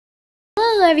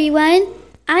Hello everyone,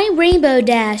 I'm Rainbow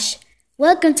Dash.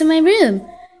 Welcome to my room.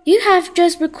 You have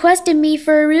just requested me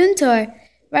for a room tour.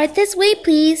 Right this way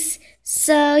please.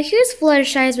 So here's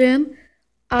Fluttershy's room.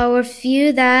 I'll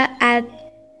review that after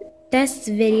this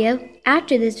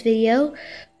video,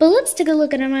 but let's take a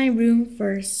look at my room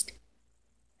first.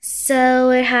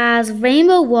 So it has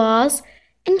rainbow walls,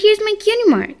 and here's my cutie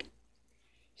mark.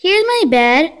 Here's my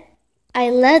bed.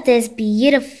 I love this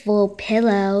beautiful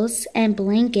pillows and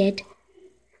blanket.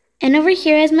 And over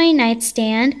here is my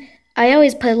nightstand. I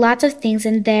always put lots of things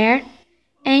in there.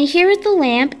 And here is the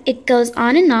lamp. It goes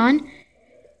on.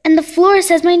 And the floor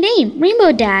says my name,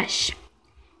 Rainbow Dash.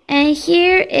 And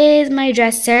here is my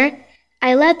dresser.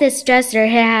 I love this dresser.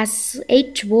 It has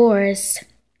 8 drawers.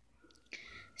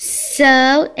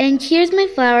 And here's my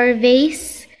flower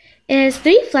vase. It has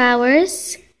 3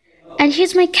 flowers. And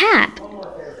here's my cap.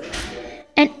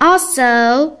 And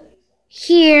also,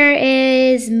 here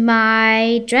is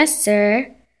my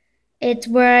dresser. It's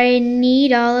where I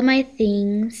need all of my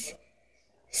things.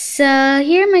 So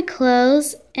here are my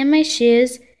clothes and my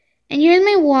shoes. And here's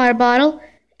my water bottle.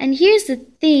 And here's the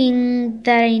thing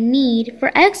that I need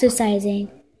for exercising.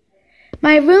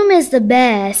 My room is the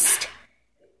best.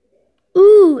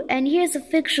 Ooh, and here's a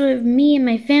picture of me and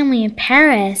my family in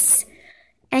Paris.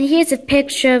 And here's a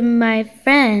picture of my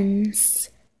friends.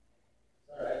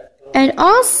 And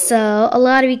also, a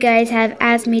lot of you guys have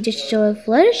asked me to show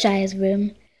Fluttershy's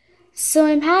room. So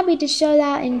I'm happy to show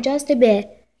that in just a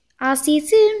bit. I'll see you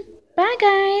soon. Bye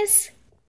guys!